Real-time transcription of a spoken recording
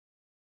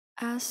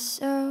I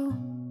saw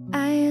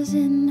eyes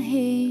in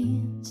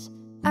his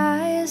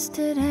eyes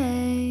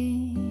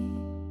today.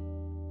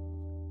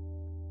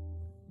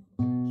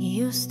 He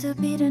used to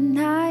be the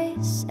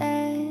nicest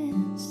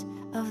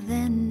of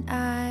the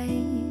nice.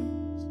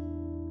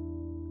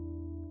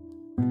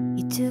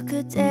 He took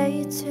a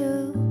day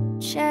to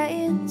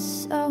change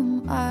so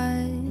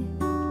much.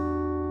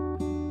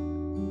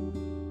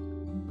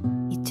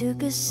 He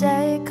took a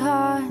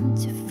second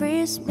to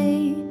freeze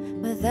me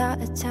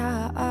without a touch.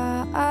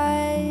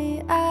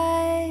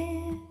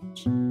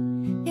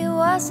 He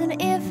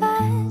wasn't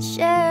even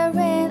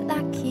sharing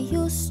like he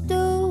used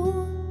to,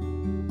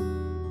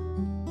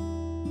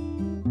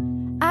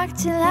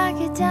 acting like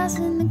he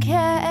doesn't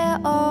care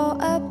all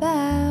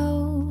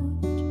about.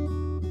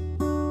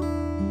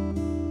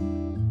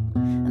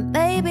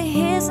 Maybe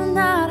he's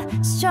not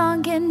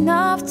strong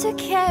enough to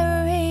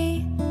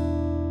carry.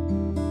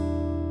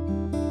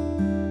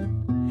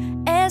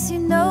 As you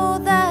know,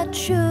 that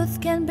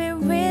truth can be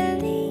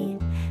really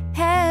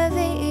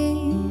heavy.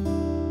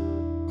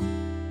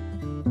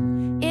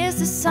 Is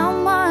there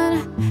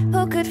someone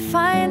who could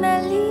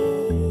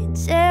finally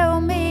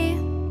tell me?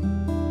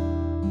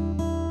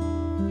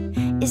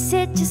 Is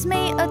it just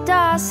me, or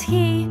does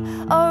he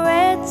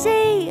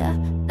already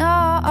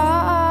know?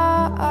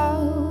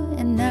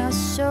 And I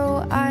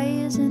saw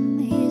eyes in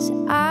his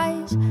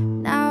eyes,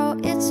 now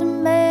it's a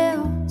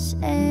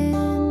melting.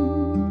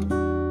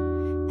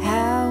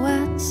 How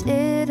I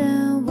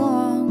didn't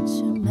want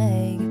to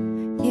make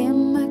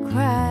him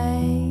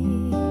cry.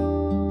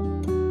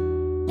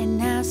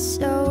 And I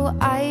saw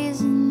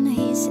eyes in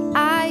his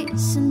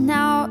eyes, and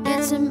now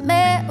it's a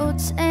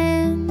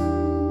melting.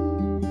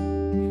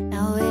 I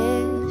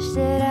wish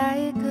that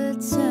I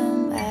could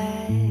turn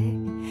back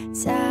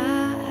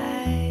time.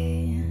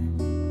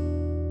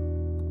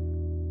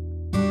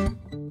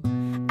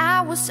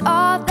 I was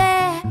all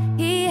that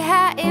he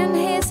had in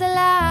his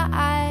life.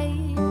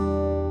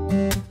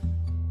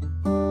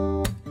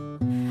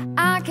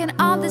 I can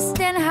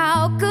understand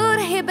how could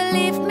he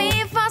believe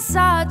me for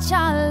such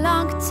a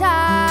long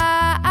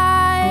time.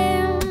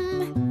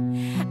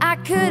 I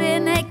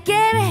couldn't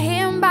get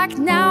him back,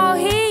 now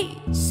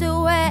he's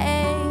away.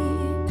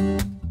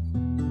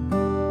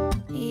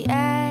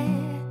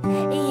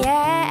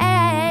 Yeah,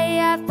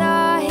 I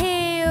thought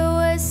he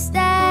would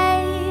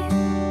stay.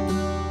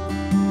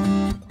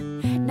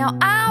 Now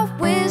I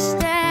wish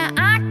that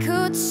I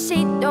could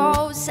see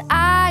those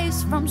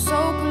eyes from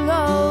so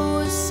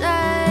close.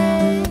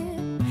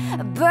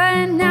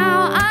 But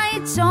now I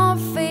don't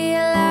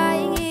feel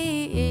like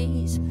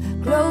he's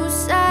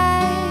closer.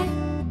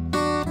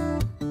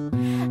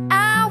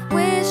 I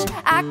wish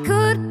I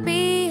could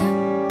be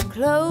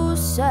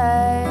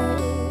closer.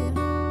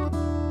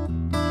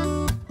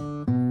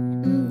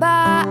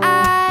 But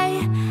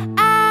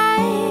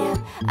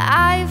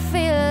I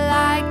feel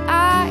like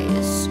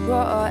I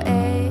screwed.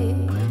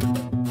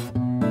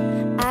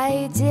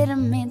 I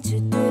didn't mean to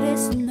do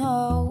this,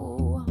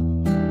 no.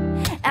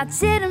 I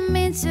didn't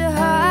mean to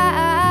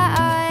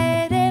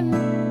hurt him,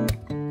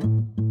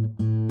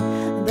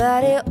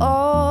 but it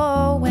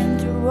all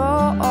went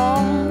wrong.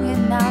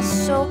 And I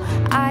saw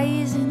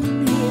eyes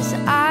in his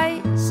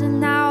eyes, and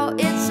now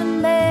it's a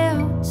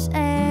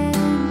melting.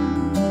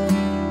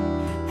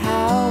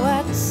 How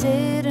I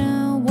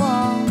didn't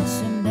want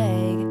to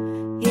make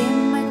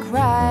him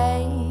cry.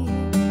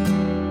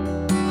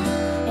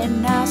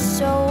 And I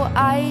saw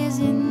eyes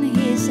in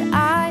his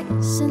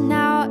eyes, and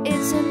now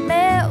it's a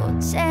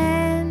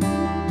melting.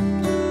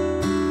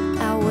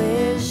 I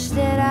wish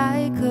that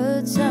I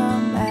could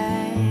turn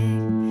back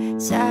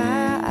time.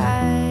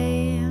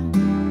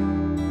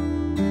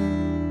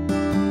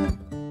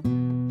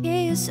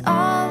 He's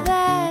all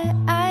that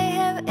I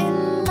have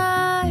in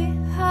my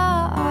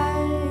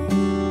heart.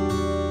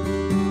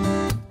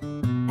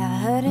 I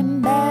hurt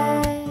him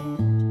bad.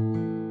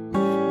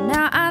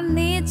 Now I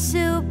need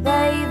to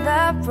pay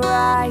the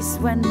price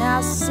when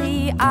I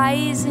see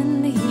eyes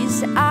in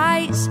his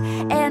eyes,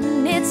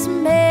 and it's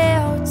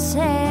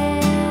melting.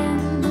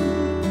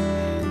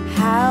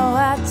 How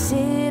I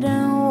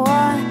didn't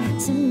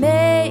want to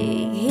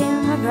make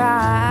him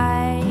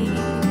cry.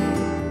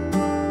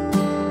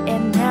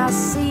 And I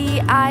see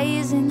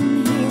eyes in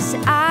his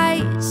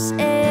eyes,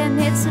 and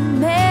it's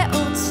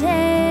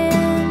melting.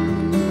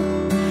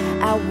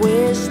 I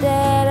wish that